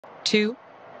2,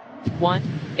 1,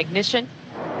 ignition.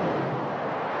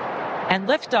 And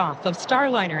liftoff of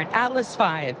Starliner and Atlas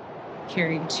V,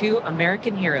 carrying 2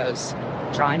 American heroes,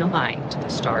 drawing a line to the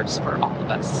stars for all of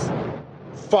us.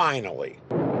 Finally.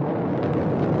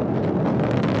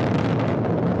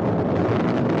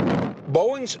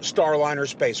 Boeing's Starliner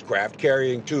spacecraft,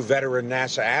 carrying 2 veteran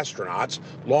NASA astronauts,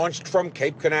 launched from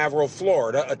Cape Canaveral,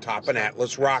 Florida, atop an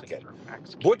Atlas rocket.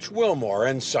 Butch Wilmore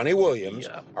and Suni Williams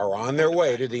are on their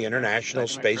way to the International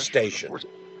Space Station.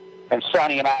 And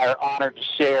Suni and I are honored to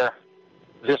share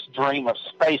this dream of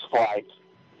spaceflight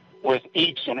with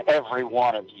each and every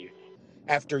one of you.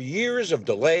 After years of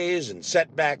delays and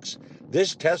setbacks,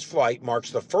 this test flight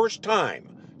marks the first time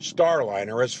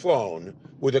Starliner has flown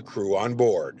with a crew on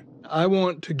board. I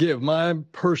want to give my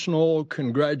personal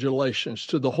congratulations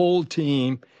to the whole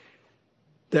team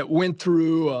that went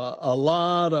through a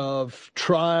lot of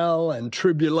trial and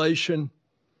tribulation,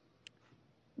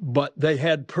 but they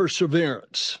had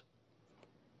perseverance.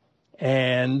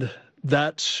 And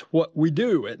that's what we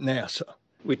do at NASA.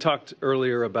 We talked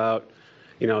earlier about,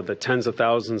 the tens of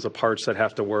thousands of parts that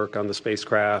have to work on the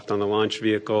spacecraft, on the launch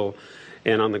vehicle,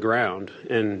 and on the ground,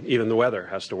 and even the weather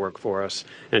has to work for us.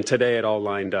 And today it all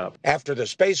lined up. After the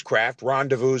spacecraft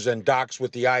rendezvous and docks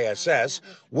with the ISS,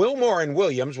 Wilmore and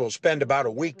Williams will spend about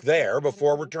a week there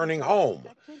before returning home.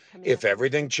 If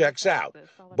everything checks out,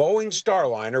 Boeing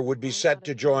Starliner would be set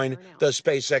to join the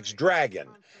SpaceX Dragon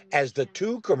as the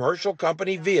 2 commercial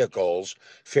company vehicles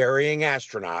ferrying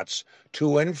astronauts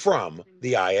to and from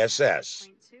the ISS.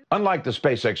 Unlike the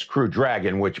SpaceX Crew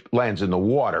Dragon, which lands in the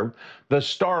water, the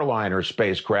Starliner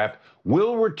spacecraft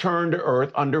will return to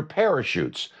Earth under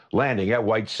parachutes, landing at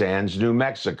White Sands, New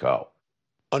Mexico.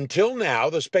 Until now,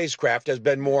 the spacecraft has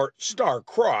been more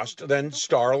star-crossed than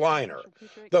Starliner.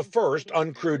 The first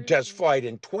uncrewed test flight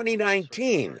in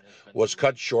 2019 was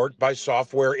cut short by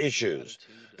software issues.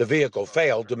 The vehicle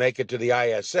failed to make it to the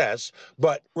ISS,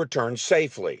 but returned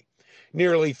safely.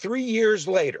 Nearly 3 years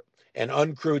later, an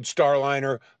uncrewed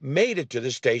Starliner made it to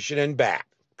the station and back.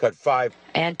 Cut 5.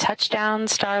 And touchdown,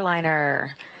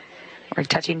 Starliner. We're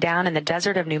touching down in the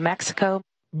desert of New Mexico.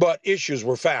 But issues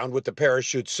were found with the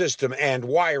parachute system, and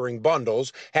wiring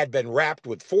bundles had been wrapped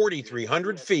with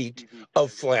 4,300 feet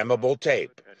of flammable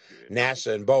tape.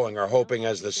 NASA and Boeing are hoping,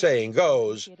 as the saying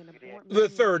goes, the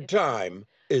third time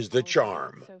is the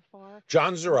charm.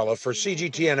 John Zarella for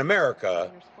CGTN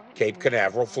America, Cape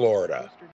Canaveral, Florida.